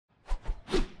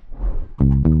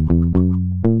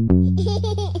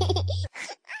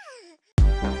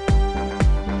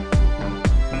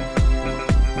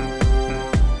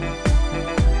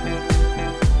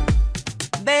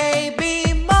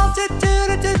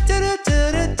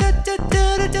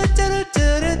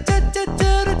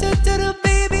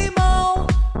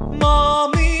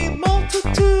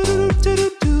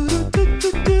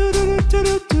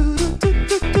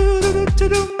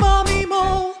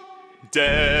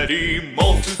Daddy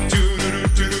mole.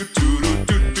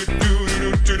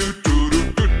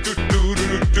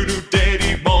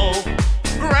 Daddy mole.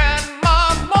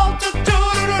 Grandma mole.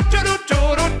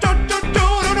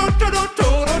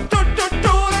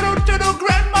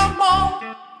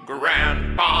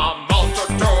 Grandma mole. Grandpa mole.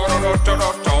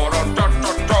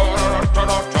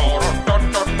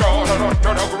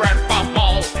 Grandpa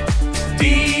mole.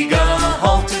 Dig a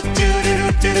hole.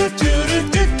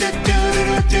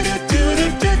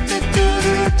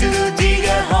 Dig a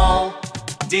hole.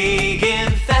 Dig in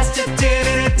fast.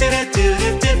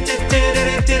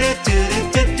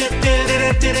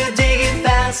 Digging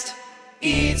fast.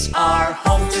 It's our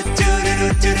home.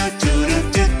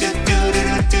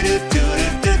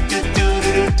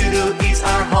 It's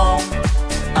our home.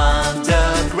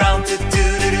 Underground.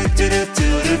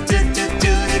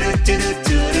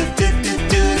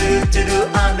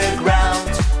 Underground.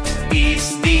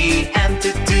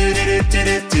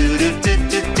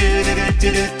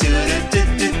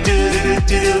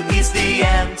 It's the end. It's the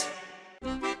end.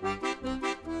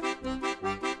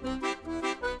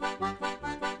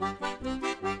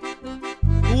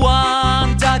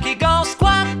 One ducky goes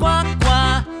quack, quack,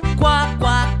 quack, quack,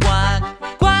 quack, quack,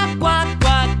 quack, quack,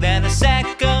 quack. Then a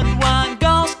second one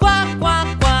goes quack,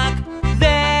 quack, quack.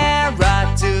 There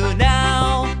are two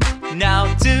now. Now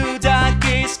two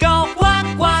duckies go quack,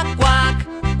 quack, quack,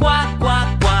 quack,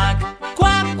 quack, quack,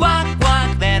 quack, quack,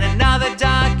 quack. Then another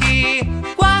ducky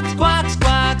quacks, quacks,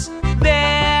 quacks.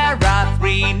 There are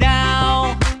three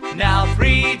now. Now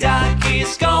three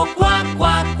duckies go quack,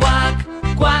 quack, quack,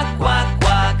 quack, quack,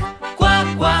 quack,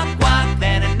 quack, quack, quack.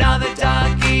 Then another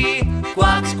ducky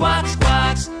quacks, quacks,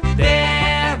 quacks.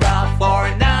 There are four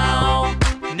now.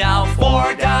 Now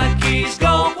four duckies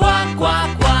go quack,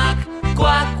 quack, quack,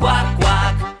 quack, quack,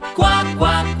 quack, quack,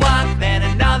 quack, quack. Then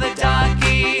another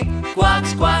ducky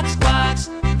quacks, quacks, quacks.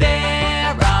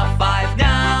 There are five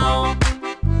now.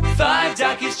 Five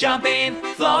duckies jumping,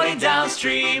 floating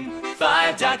downstream.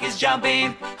 Five duckies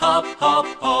jumping, hop, hop,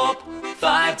 hop.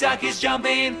 Five duckies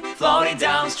jumping, floating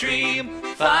downstream.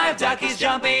 Five duckies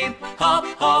jumping, hop,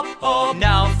 hop, hop.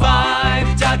 Now five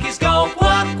duckies go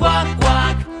quack, quack,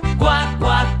 quack, quack,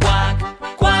 quack, quack,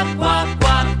 quack, quack,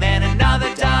 quack. Then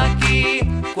another ducky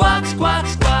quacks,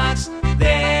 quacks, quacks.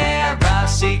 There are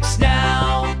six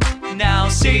now. Now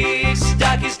six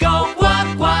duckies go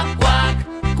quack, quack, quack,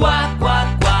 quack,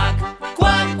 quack, quack,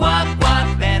 quack, quack,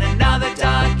 quack. Then another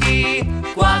ducky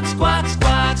quacks, quacks,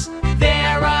 quacks.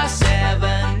 There are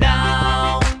seven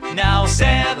now. Now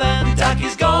seven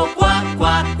duckies go quack,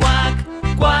 quack, quack,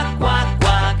 quack, quack,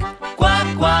 quack,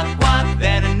 quack, quack, quack.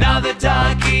 Then another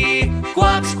ducky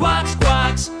quacks, quacks,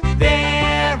 quacks.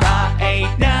 There are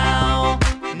eight now.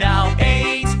 Now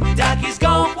eight duckies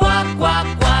go quack, quack,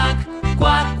 quack,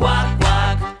 quack, quack,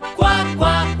 quack, quack,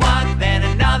 quack, quack. Then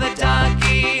another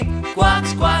ducky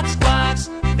quacks, quacks, quacks.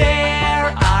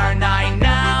 There are nine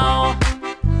now.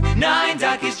 Nine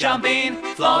duckies jumping,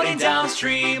 floating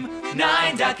downstream.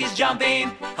 Nine duckies jumping,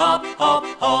 hop, hop,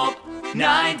 hop.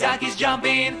 Nine duckies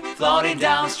jumping, floating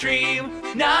downstream.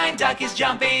 Nine duckies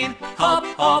jumping, hop,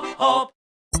 hop, hop.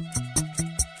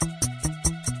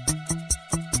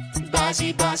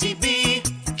 Buzzy, buzzy bee,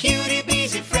 cutie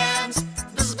busy friends.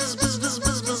 Buzz, buzz, buzz, buzz,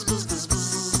 buzz, buzz, buzz, buzz,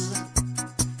 buzz.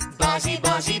 Buzzy,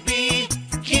 buzzy bee,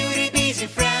 cutie busy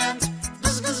friends.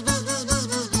 Buzz, buzz, buzz, buzz, buzz,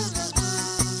 buzz, buzz, buzz, buzz.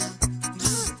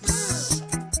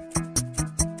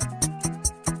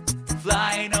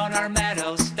 Flying on our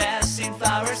meadows, passing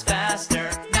flowers faster.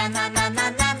 Na na na na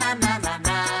na na na na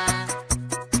na.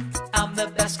 I'm the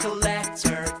best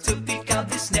collector to pick up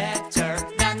this nectar.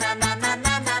 Na na na na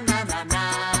na na na na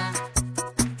na.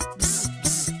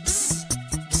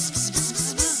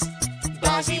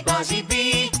 Buzzy, buzzy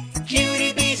bee,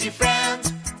 cutie busy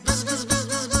friend. Buzz, buzz, buzz,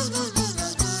 buzz, buzz, buzz, buzz,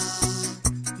 buzz, buzz.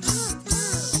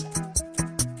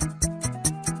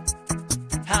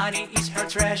 Honey is her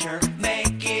treasure,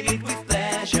 making it with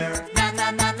pleasure. Na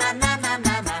na na na na na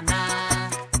na na na.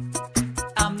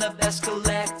 I'm the best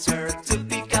collector to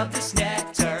pick up this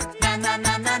nectar. Na na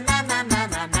na na na na na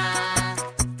na na.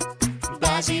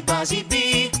 Buzzy, buzzy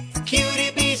bee,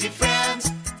 cutie busy friends.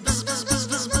 Buzz, buzz, buzz,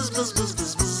 buzz, buzz, buzz, buzz,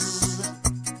 buzz, buzz.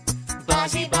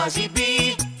 Buzzy, buzzy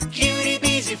bee, cutie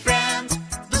busy friend.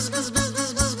 Buzz, buzz, buzz,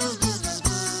 buzz, buzz, buzz, buzz, buzz, buzz.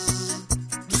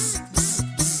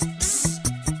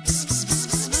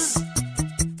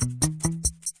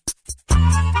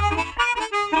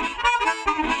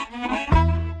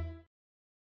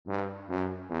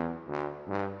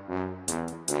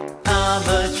 I'm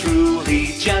a truly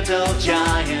gentle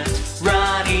giant,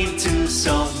 running to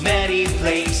so many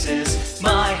places.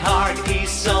 My heart is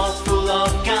so full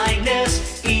of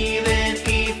kindness, even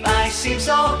if I see seems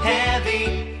so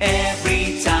heavy.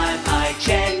 Every time I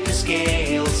check the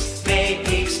scales, they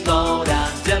explode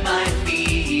under my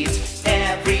feet.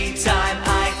 Every time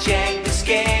I check the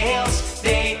scales,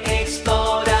 they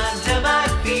explode under my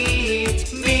feet.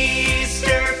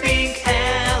 Mr. Pink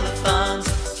Elephant,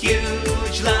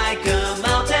 huge like a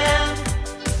mountain.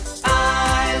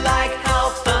 I like how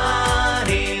fun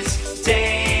is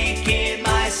taking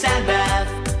my sand bath.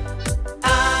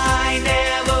 I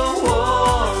never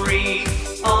worry,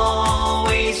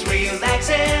 always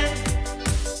relaxing.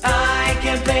 I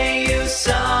can play you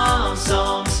some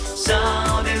songs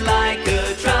sounding like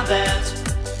a trumpet.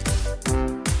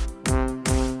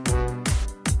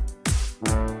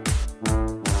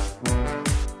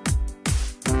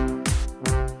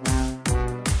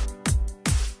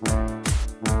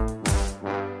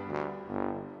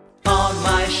 On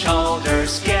my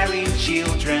shoulders carrying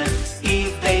children.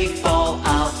 If they fall,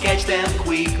 I'll catch them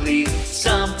quickly.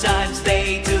 Sometimes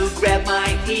they do grab my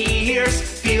ears.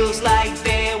 Feels like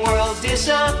the world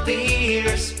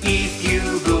disappears. If you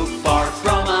look far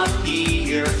from up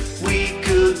here, we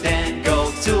could then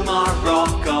go to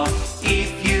Morocco.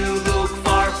 If you look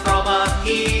far from up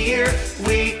here,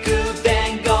 we could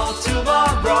then go to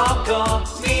Morocco.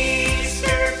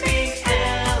 Mr. Pink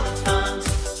Elephant,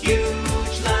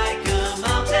 huge like a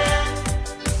mountain.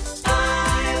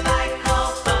 I like how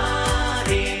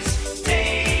fun is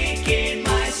taking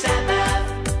my sand bath.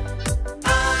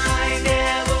 I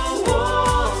never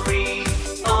worry,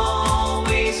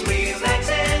 always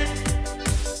relaxing.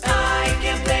 I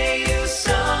can play you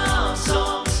some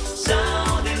songs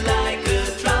sounding like a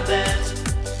trumpet.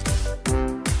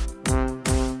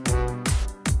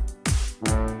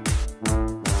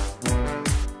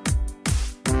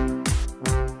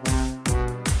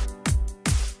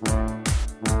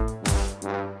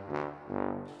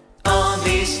 On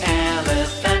this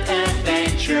elephant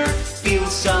adventure,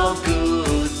 feels so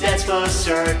good, that's for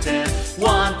certain.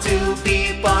 Want to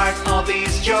be part of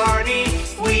this journey?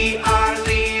 We are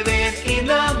leaving in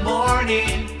the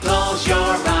morning. Close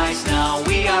your eyes now,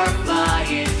 we are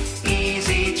flying.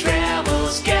 Easy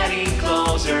travels getting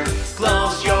closer.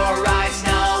 Close your eyes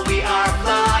now, we are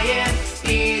flying.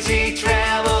 Easy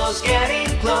travels getting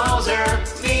closer.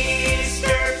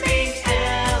 Mr. Pink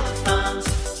Elephant,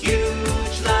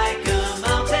 huge like a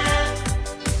mountain.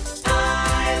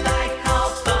 I like how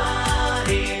fun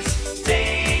is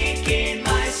taking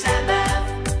my sand bath.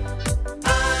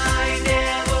 I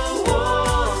never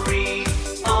worry,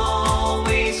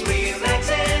 always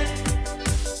relaxing.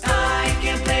 I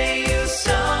can play you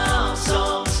some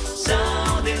songs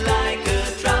sounding like a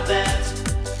trumpet.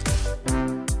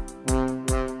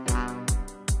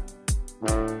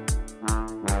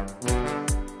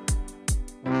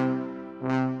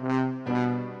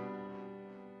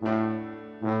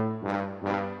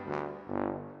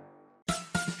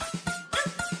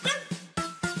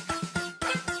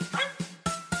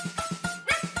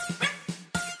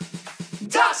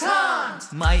 Ducks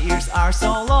hunt! My ears are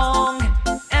so long,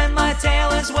 and my tail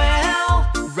as well.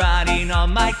 Riding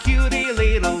on my cutie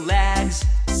little legs.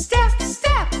 Step,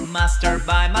 step! Master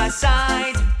by my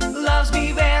side, loves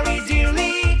me very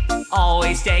dearly.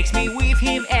 Always takes me with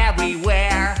him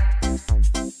everywhere.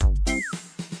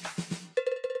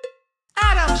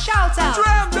 Adam shouts out,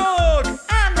 "Drum dog!"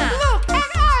 Anna, "Look, an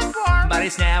earthworm!" But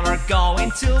it's never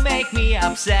going to make me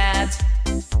upset.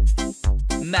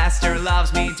 Master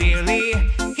loves me dearly,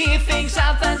 he thinks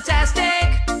I'm fantastic,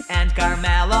 and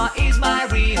Carmelo is my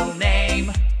real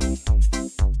name.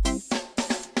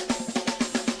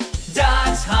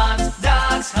 Ducks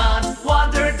hunt,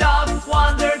 wonder dog,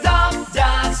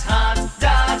 ducks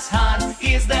hunt,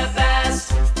 is the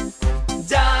best.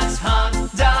 Ducks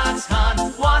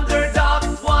hunt, wonder dog,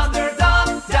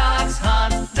 ducks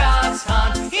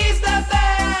hunt, is the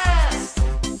best.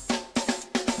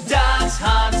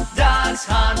 Ducks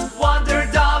hunt, wonder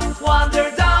dog,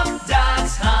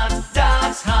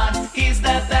 ducks hunt, is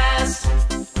the best.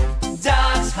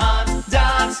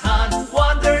 Ducks hunt,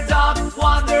 wonder dog,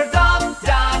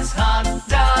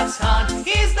 ducks hunt,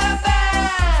 is the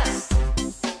best.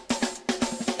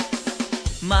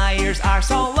 My ears are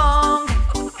so long,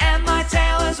 and my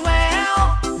tail as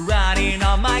well. Riding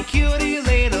on my cutie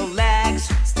little legs.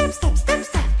 Step, step, step,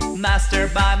 step. Master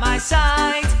by my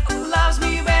side, loves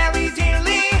me very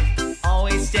dearly.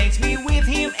 Always takes me with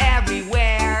him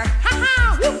everywhere. Ha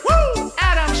ha! Woo woo!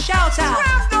 Adam shouts out,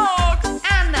 "Drum dog!"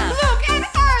 Anna, "Look, an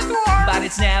earthworm!" But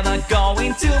it's never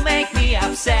going to make me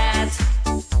upset.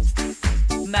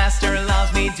 Master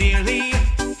loves me dearly,